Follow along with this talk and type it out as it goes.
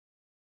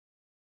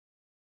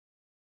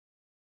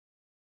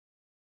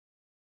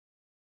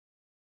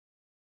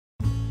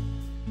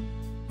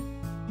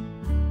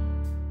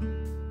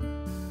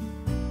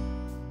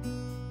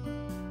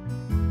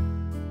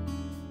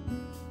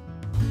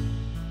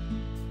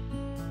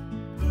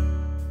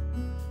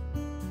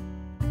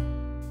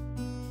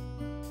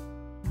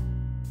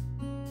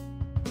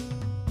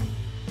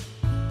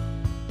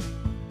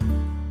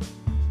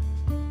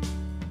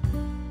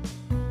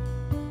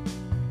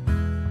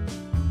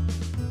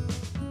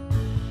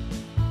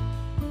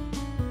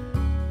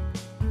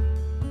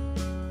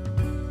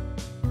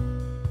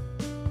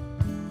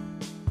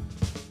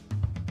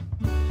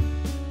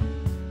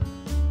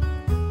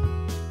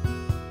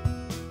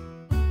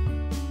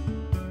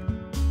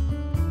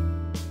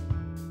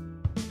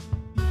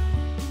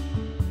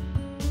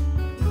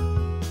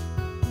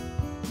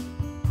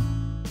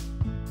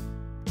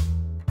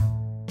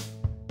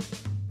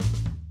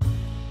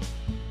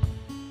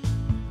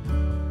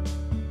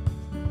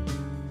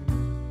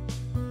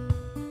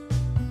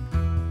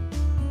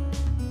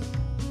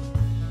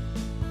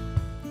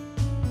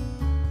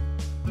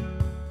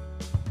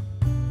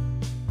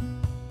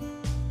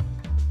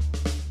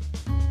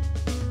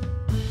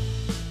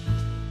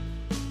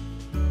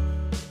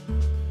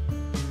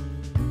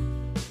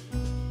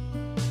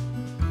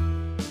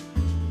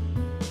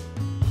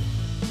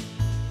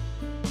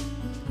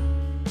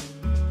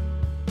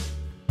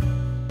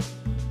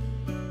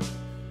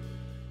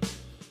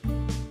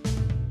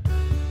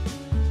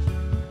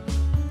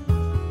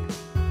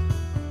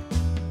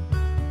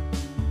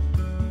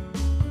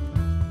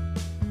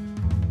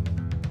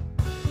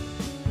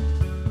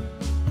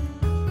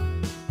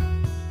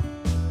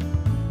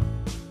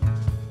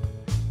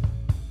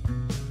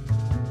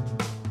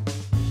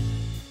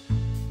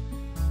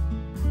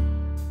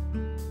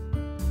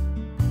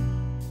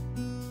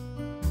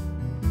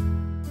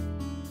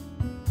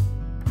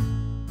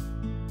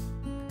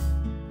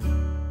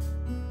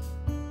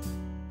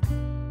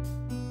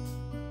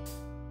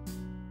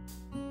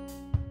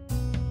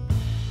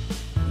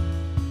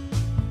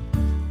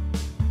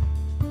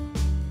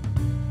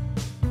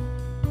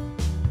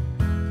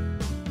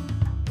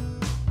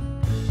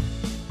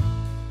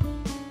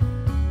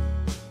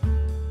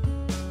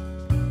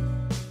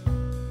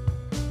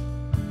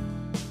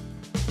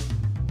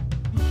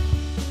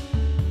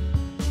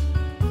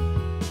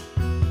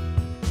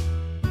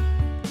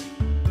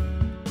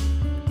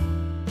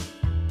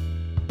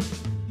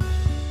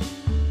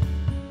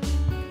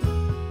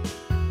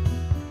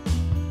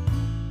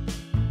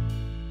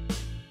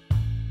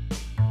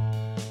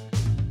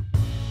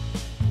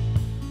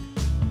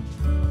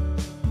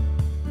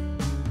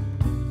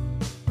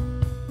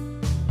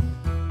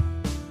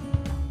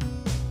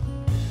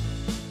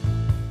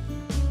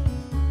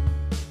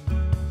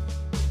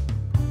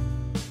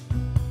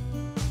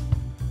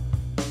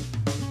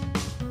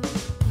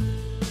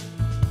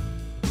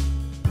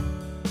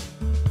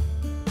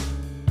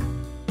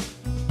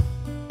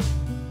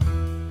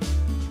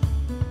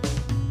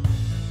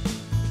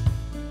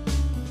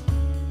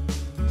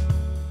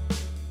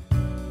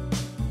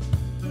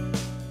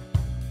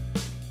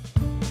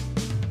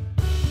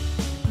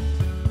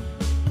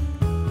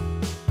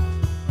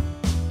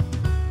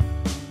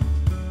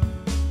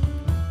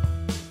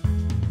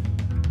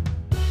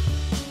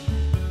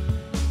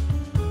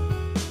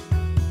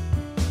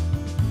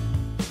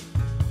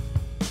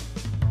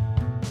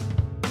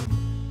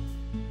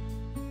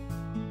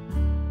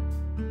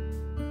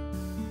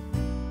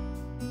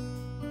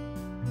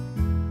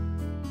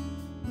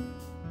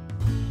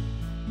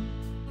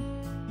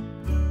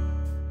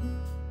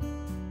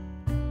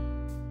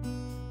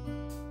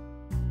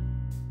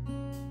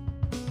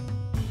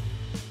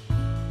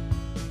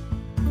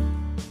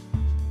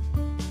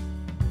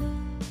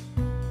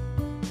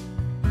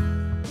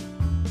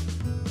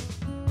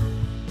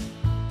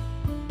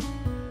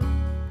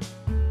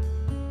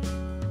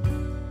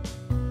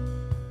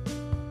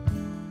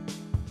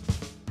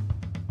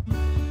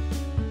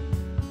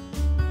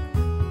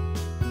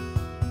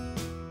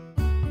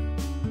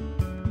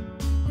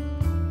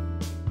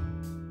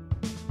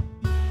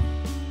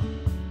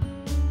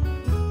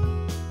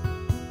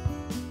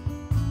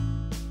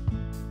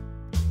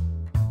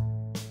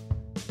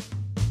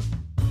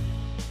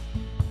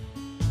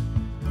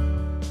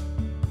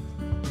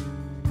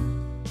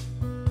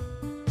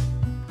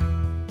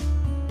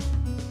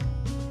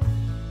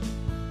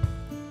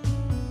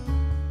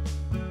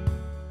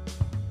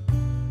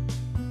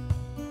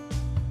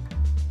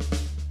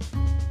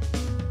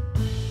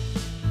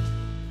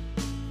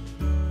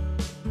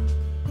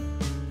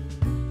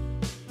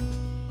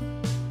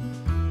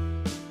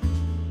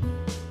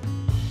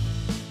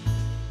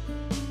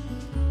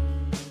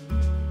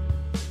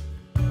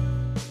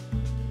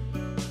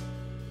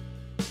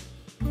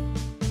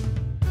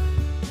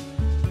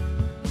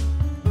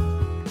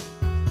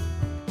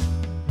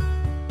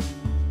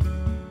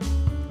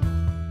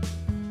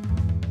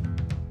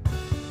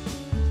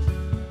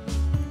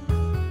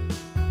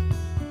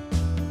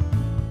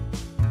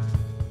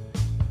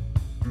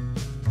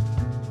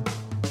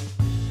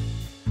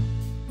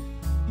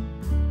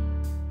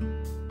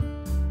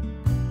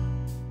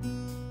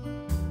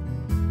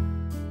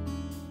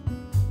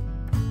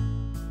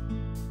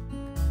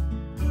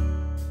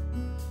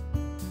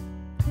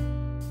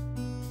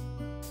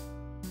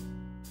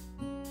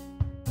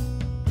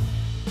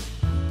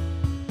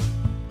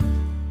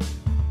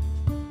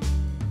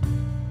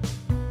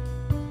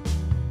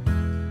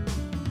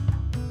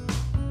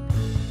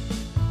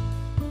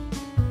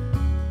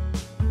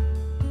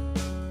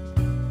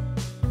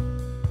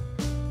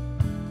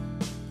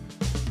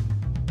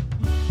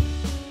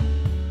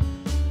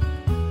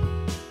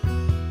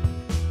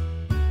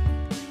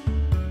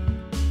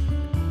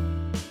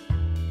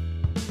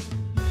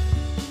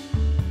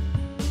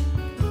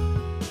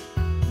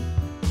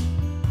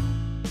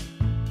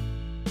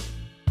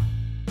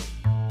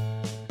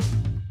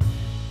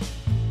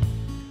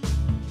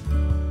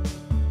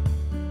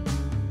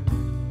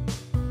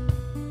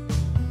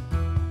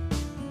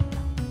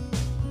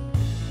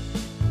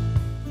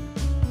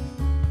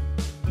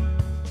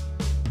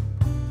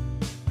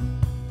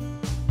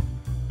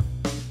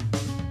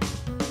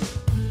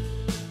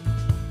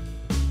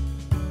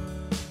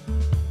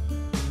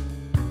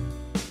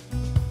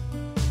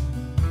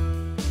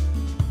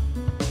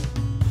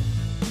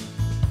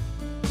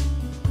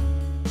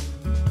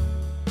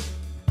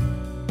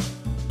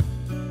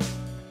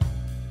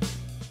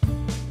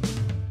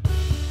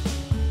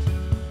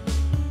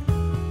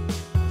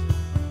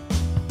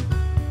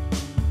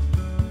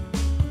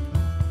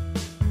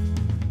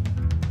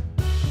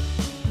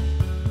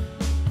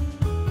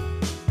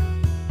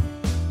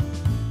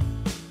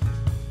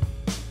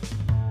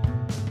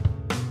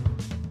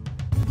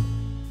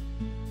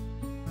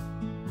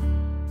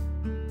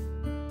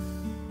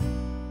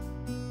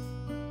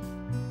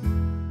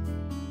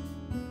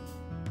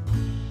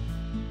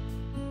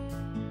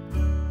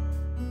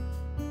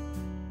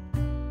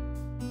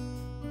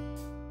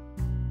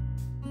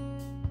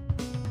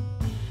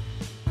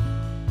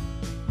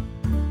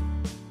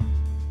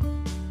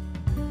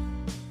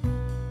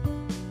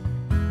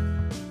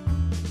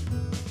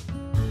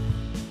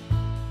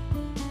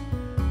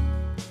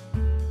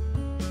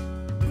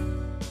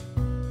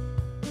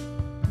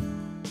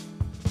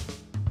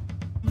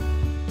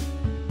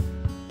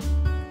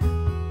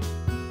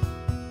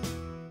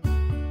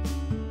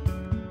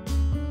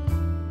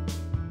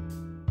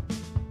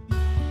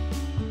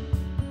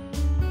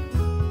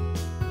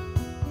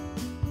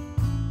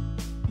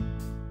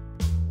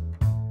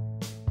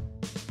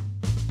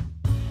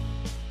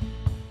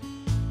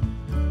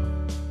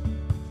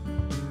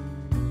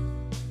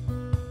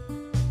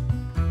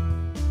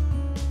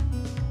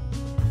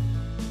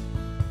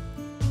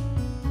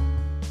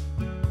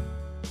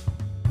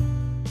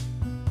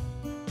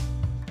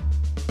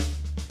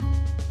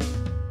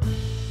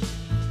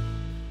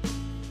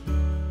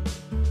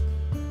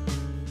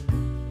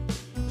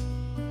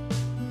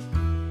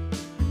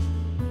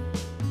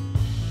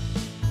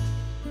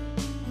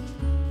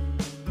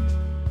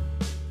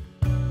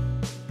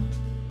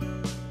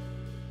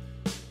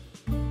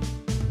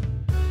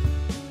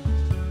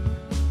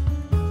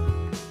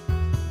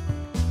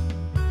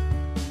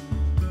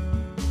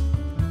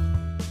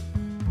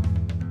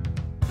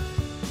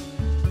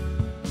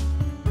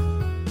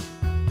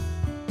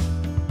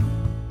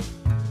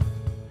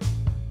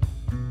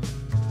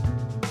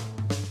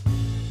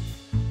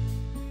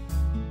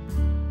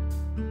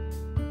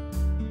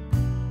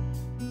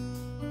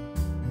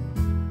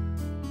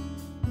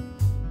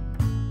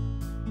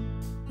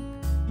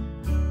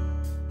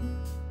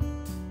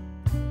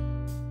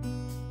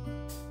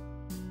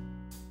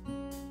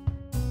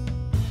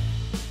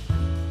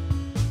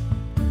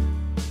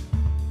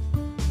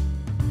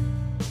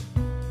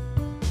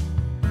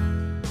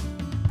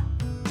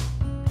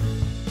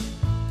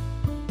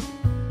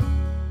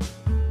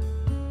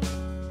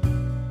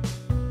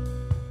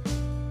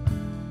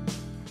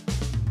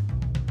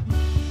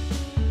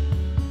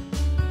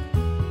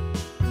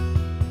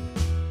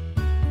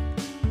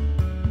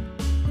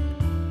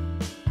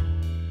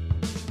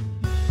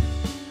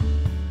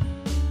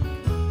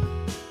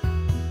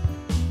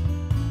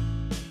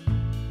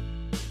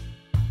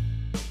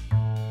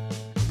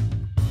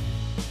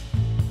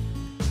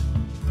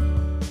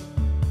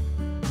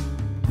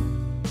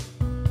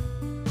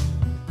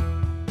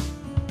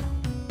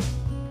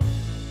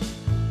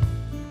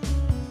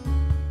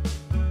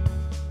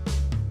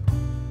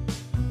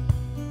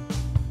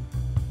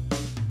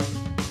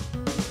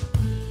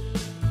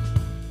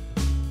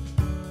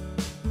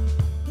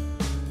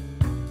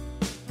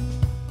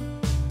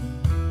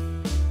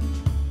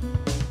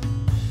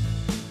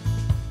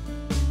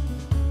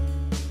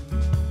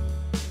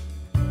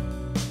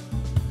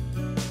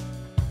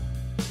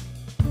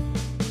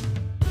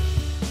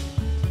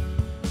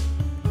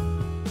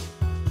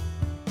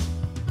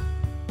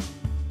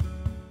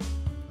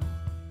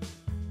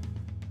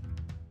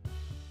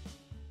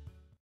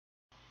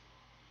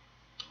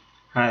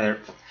Hi there.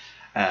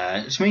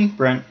 It's me,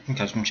 Brent, from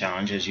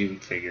CustomChallenge, as you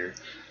would figure.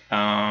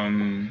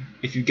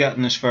 If you've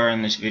gotten this far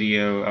in this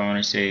video, I want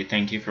to say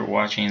thank you for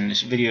watching.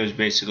 This video is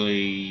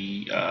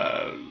basically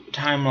a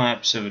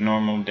time-lapse of a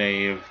normal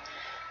day of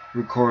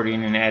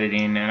recording and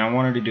editing, and I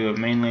wanted to do it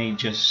mainly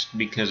just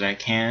because I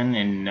can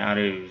and out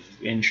of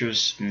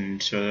interest,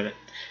 and so that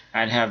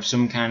I'd have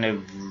some kind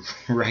of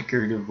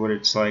record of what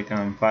it's like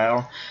on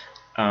file.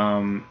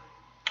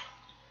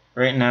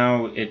 Right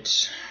now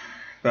it's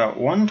about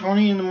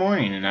 1:20 in the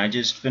morning, and I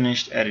just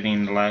finished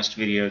editing the last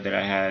video that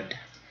I had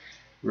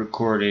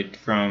recorded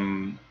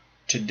from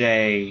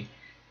today,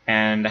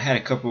 and I had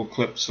a couple of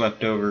clips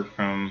left over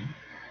from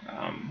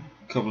a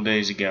couple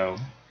days ago.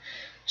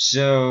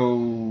 So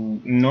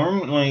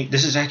normally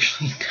this is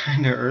actually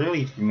kind of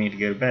early for me to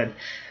go to bed,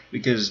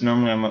 because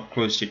normally I'm up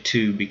close to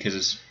 2,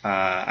 because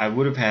I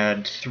would have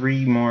had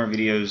 3 more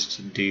videos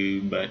to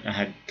do, but I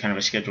had kind of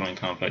a scheduling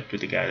conflict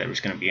with the guy that was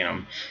going to be in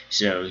them,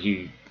 so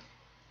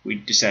we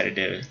decided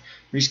to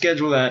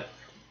reschedule that.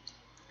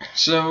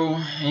 So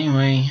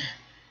anyway,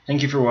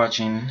 thank you for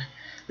watching.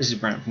 This is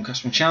Brent from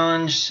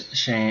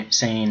CustomChallenge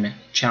saying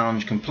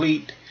challenge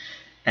complete,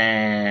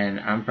 and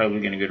I'm probably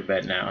going to go to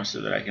bed now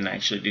so that I can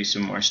actually do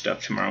some more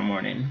stuff tomorrow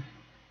morning.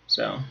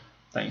 So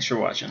thanks for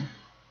watching.